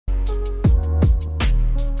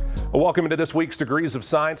Well, welcome into this week's Degrees of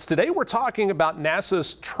Science. Today we're talking about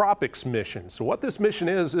NASA's TROPICS mission. So what this mission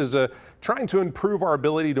is trying to improve our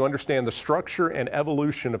ability to understand the structure and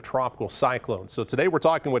evolution of tropical cyclones. So today we're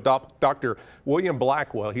talking with Dr. William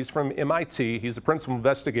Blackwell. He's from MIT. He's the principal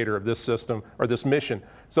investigator of this system, or this mission.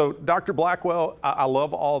 So Dr. Blackwell, I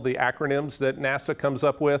love all the acronyms that NASA comes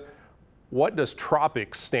up with. What does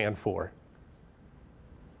TROPICS stand for?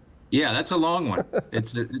 Yeah, that's a long one.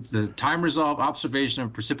 It's a time-resolved observation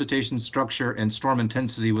of precipitation structure and storm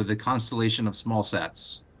intensity with the constellation of small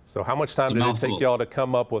sats. So how much time did it take y'all to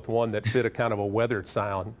come up with one that fit a kind of a weathered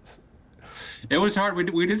sound? It was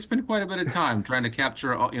hard. We did spend quite a bit of time trying to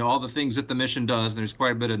capture all the things that the mission does. There's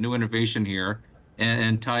quite a bit of new innovation here,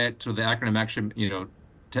 and tie it to the acronym actually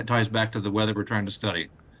ties back to the weather we're trying to study.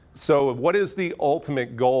 So what is the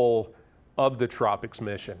ultimate goal of the TROPICS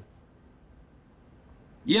mission?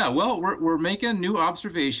 Yeah, well, we're making new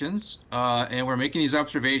observations, and we're making these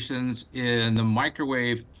observations in the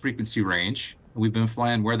microwave frequency range. We've been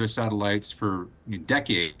flying weather satellites for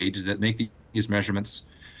decades that make these measurements.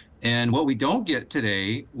 And what we don't get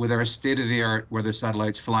today with our state-of-the-art weather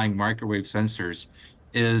satellites flying microwave sensors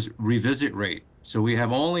is revisit rate. So we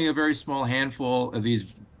have only a very small handful of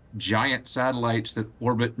these giant satellites that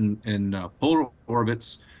orbit in polar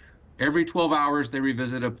orbits. Every 12 hours, they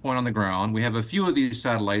revisit a point on the ground. We have a few of these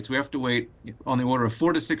satellites. We have to wait on the order of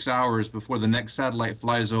 4 to 6 hours before the next satellite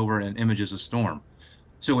flies over and images a storm.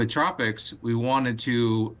 So with TROPICS, we wanted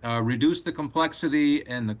to reduce the complexity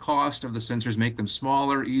and the cost of the sensors, make them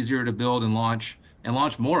smaller, easier to build and launch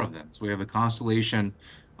more of them. So we have a constellation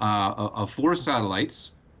of 4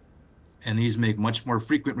 satellites, and these make much more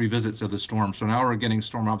frequent revisits of the storm. So now we're getting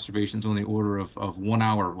storm observations on the order of 1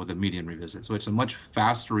 hour with a median revisit. So it's a much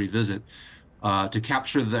faster revisit to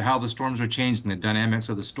capture how the storms are changing, the dynamics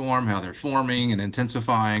of the storm, how they're forming and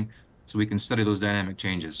intensifying, so we can study those dynamic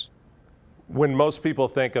changes. When most people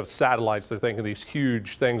think of satellites, they're thinking these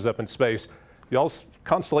huge things up in space. Y'all's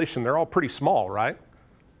constellation, they're all pretty small, right?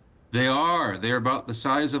 They are. They're about the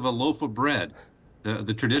size of a loaf of bread.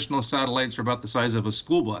 The traditional satellites are about the size of a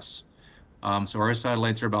school bus. So our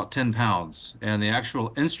satellites are about 10 pounds, and the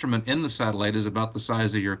actual instrument in the satellite is about the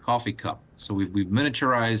size of your coffee cup. So we've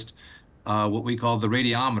miniaturized what we call the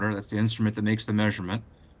radiometer. That's the instrument that makes the measurement,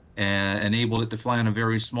 and enabled it to fly on a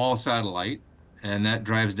very small satellite, and that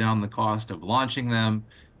drives down the cost of launching them.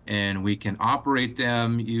 And we can operate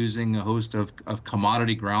them using a host of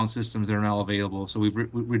commodity ground systems that are now available. So we've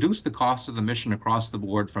reduced the cost of the mission across the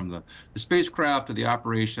board, from the spacecraft to the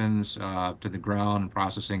operations to the ground and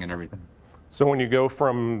processing and everything. So when you go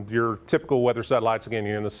from your typical weather satellites, again,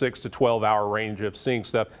 you're in the 6 to 12 hour range of seeing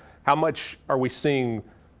stuff, how much are we seeing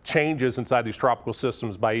changes inside these tropical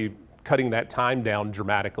systems by cutting that time down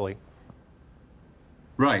dramatically?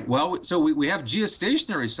 Right. Well, so we have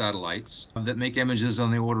geostationary satellites that make images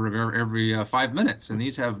on the order of every 5 minutes. And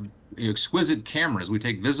these have exquisite cameras. We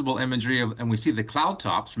take visible imagery and we see the cloud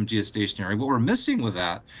tops from geostationary. What we're missing with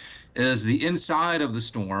that is the inside of the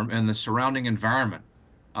storm and the surrounding environment.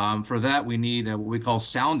 For that, we need what we call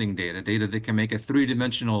sounding data that can make a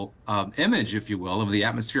 3-dimensional image, if you will, of the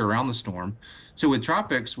atmosphere around the storm. So with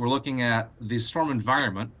TROPICS, we're looking at the storm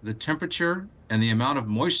environment, the temperature, and the amount of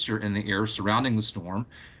moisture in the air surrounding the storm.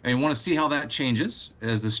 And we want to see how that changes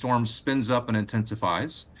as the storm spins up and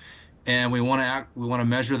intensifies. And we want to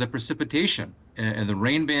measure the precipitation and the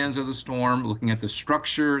rain bands of the storm, looking at the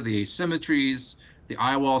structure, the asymmetries, the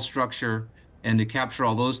eye wall structure, and to capture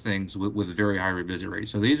all those things with a very high revisit rate.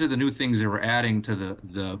 So these are the new things that we're adding to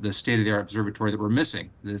the state-of-the-art observatory that we're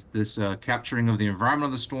missing. This capturing of the environment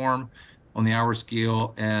of the storm on the hour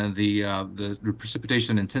scale, and the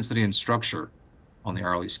precipitation intensity and structure on the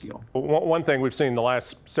hourly scale. One thing we've seen the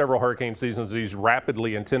last several hurricane seasons, these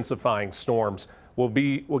rapidly intensifying storms. Will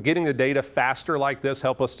getting the data faster like this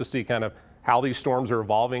help us to see kind of how these storms are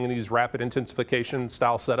evolving in these rapid intensification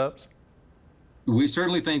style setups? We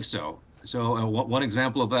certainly think so. So one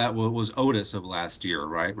example of that was Otis of last year,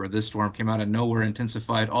 right, where this storm came out of nowhere,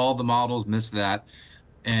 intensified. All the models missed that,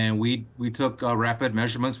 and we took rapid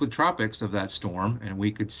measurements with TROPICS of that storm, and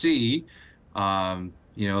we could see, the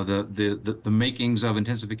makings of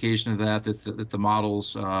intensification of that the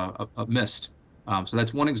models missed. So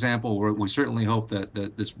that's one example where we certainly hope that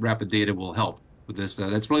this rapid data will help with this.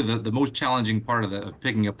 That's really the most challenging part of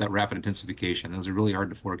picking up that rapid intensification. Those are really hard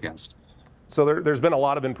to forecast. So there's been a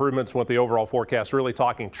lot of improvements with the overall forecast, really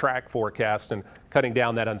talking track forecast and cutting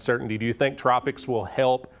down that uncertainty. Do you think TROPICS will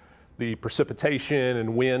help the precipitation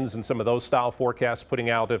and winds and some of those style forecasts, putting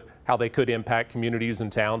out of how they could impact communities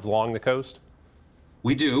and towns along the coast?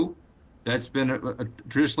 We do. That's been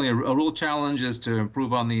traditionally a real challenge is to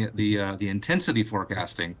improve on the intensity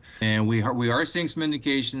forecasting, and we are seeing some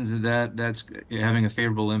indications that that's having a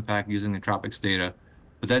favorable impact using the tropics data.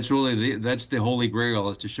 But that's really that's the holy grail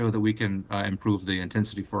is to show that we can improve the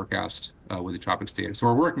intensity forecast with the tropics data. So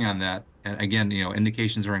we're working on that, and again,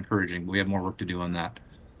 indications are encouraging, but we have more work to do on that.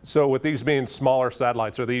 So with these being smaller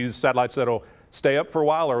satellites, are these satellites that'll stay up for a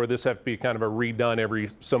while, or would this have to be kind of a redone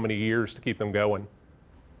every so many years to keep them going?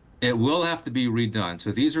 It will have to be redone.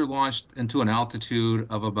 So these are launched into an altitude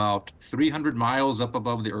of about 300 miles up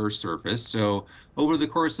above the Earth's surface. So over the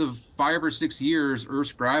course of 5 or 6 years,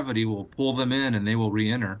 Earth's gravity will pull them in and they will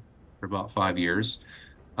re-enter for about 5 years.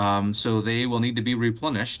 So they will need to be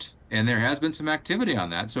replenished. And there has been some activity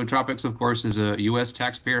on that. So TROPICS, of course, is a U.S.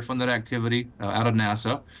 taxpayer-funded activity out of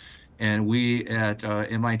NASA. And we at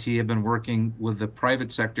MIT have been working with the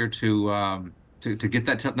private sector to get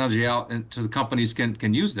that technology out and so the companies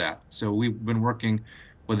can use that. So we've been working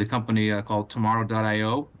with a company called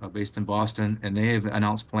tomorrow.io based in Boston, and they have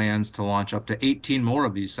announced plans to launch up to 18 more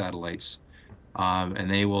of these satellites. And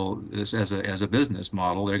they will, this as a business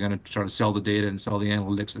model, they're going to try to sell the data and sell the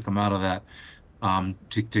analytics that come out of that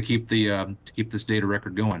to keep this data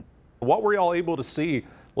record going. What were y'all able to see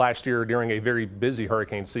last year during a very busy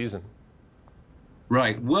hurricane season?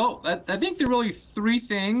 Right. Well, I think there are really three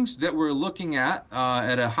things that we're looking at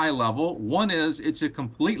a high level. One is it's a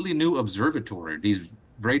completely new observatory, these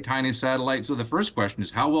very tiny satellites. So the first question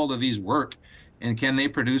is, how well do these work? And can they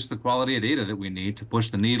produce the quality of data that we need to push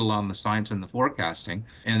the needle on the science and the forecasting?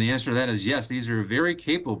 And the answer to that is yes, these are very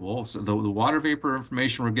capable. So the water vapor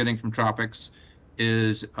information we're getting from tropics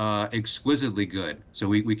is exquisitely good. So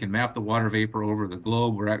we can map the water vapor over the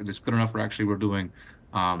globe. It's good enough we're doing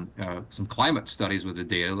some climate studies with the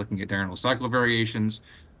data, looking at diurnal cycle variations.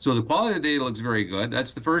 So the quality of the data looks very good.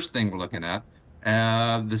 That's the first thing we're looking at.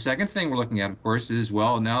 The second thing we're looking at, of course, is,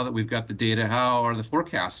 well, now that we've got the data, how are the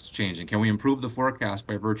forecasts changing? Can we improve the forecast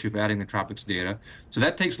by virtue of adding the tropics data? So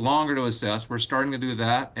that takes longer to assess. We're starting to do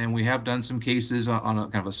that, and we have done some cases on a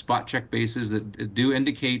kind of a spot check basis that do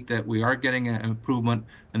indicate that we are getting an improvement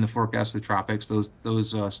in the forecast with tropics.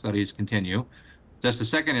 Those studies continue. That's the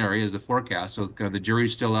second area is the forecast. So kind of the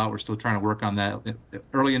jury's still out. We're still trying to work on that. The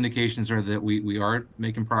early indications are that we are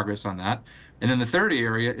making progress on that. And then the third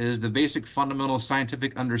area is the basic fundamental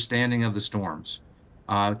scientific understanding of the storms.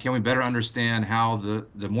 Can we better understand how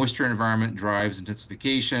the moisture environment drives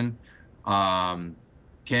intensification?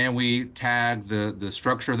 Can we tag the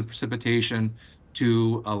structure of the precipitation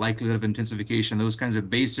to a likelihood of intensification? Those kinds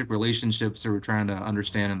of basic relationships that we're trying to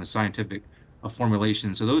understand in the scientific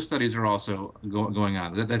formulation. So those studies are also going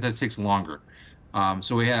on. That takes longer.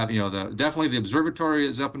 So we have, definitely the observatory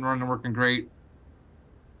is up and running and working great.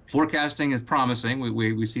 Forecasting is promising.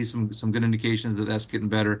 We see some good indications that that's getting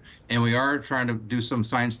better. And we are trying to do some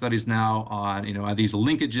science studies now on, are these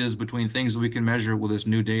linkages between things that we can measure with this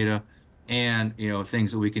new data and,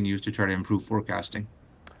 things that we can use to try to improve forecasting.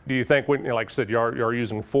 Do you think, when, like I said, you're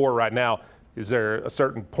using 4 right now, is there a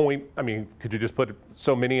certain point? I mean, could you just put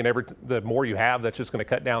so many and the more you have, that's just going to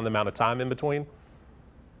cut down the amount of time in between?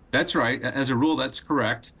 That's right. As a rule, that's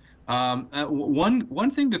correct.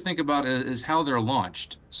 One thing to think about is how they're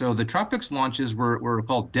launched. So the tropics launches were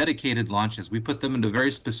called dedicated launches. We put them into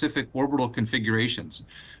very specific orbital configurations.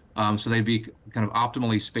 So they'd be kind of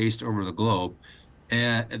optimally spaced over the globe.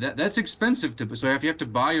 And that's expensive so if you have to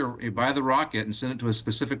buy the rocket and send it to a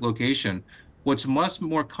specific location, what's much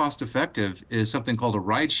more cost effective is something called a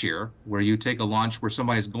ride share, where you take a launch where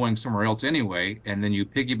somebody's going somewhere else anyway, and then you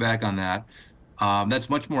piggyback on that. That's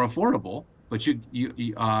much more affordable, but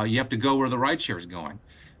you have to go where the ride share is going.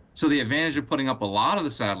 So the advantage of putting up a lot of the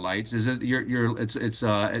satellites is that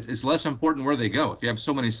it's less important where they go. If you have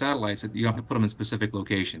so many satellites, you have to put them in specific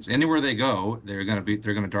locations. Anywhere they go, they're going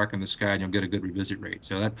to darken the sky, and you'll get a good revisit rate.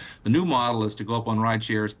 So the new model is to go up on ride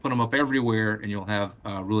shares, put them up everywhere, and you'll have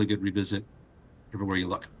a really good revisit everywhere you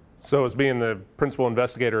look. So as being the principal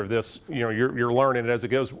investigator of this, you're learning it as it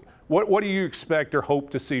goes. What do you expect or hope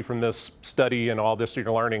to see from this study and all this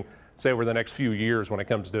you're learning, say, over the next few years when it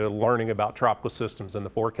comes to learning about tropical systems and the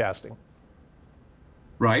forecasting?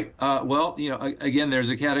 Right. Well, again, there's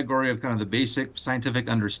a category of kind of the basic scientific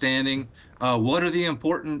understanding. What are the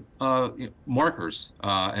important markers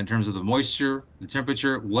in terms of the moisture, the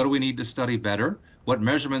temperature? What do we need to study better? What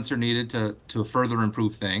measurements are needed to further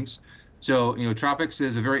improve things? So, TROPICS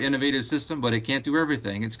is a very innovative system, but it can't do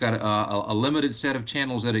everything. It's got a limited set of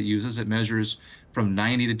channels that it uses. It measures from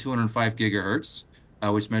 90 to 205 gigahertz.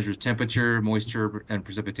 which measures temperature, moisture, and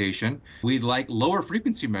precipitation. We'd like lower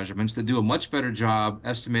frequency measurements that do a much better job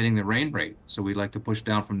estimating the rain rate. So we'd like to push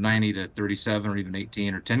down from 90 to 37 or even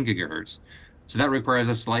 18 or 10 gigahertz. So that requires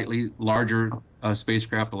a slightly larger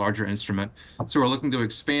spacecraft, a larger instrument. So we're looking to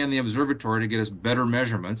expand the observatory to get us better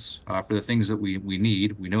measurements for the things that we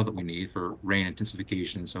need, we know that we need for rain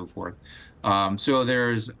intensification and so forth. So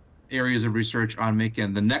there's areas of research on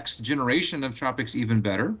making the next generation of tropics even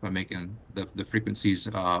better by making the frequencies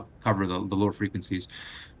cover the lower frequencies.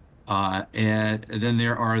 And then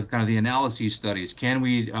there are kind of the analysis studies. Can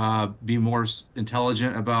we be more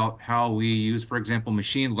intelligent about how we use, for example,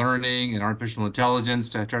 machine learning and artificial intelligence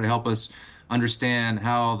to try to help us understand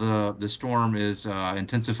how the storm is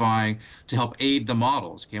intensifying to help aid the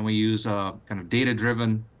models? Can we use kind of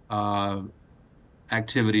data-driven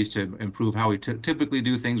activities to improve how we typically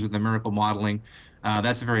do things with numerical modeling?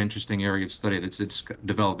 That's a very interesting area of study that's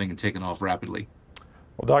developing and taking off rapidly.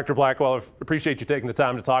 Well, Dr. Blackwell, I appreciate you taking the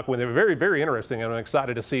time to talk with me. Very, very interesting, and I'm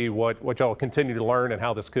excited to see what y'all continue to learn and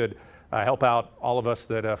how this could help out all of us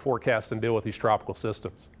that forecast and deal with these tropical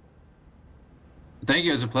systems. Thank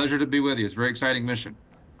you. It's a pleasure to be with you. It's a very exciting mission.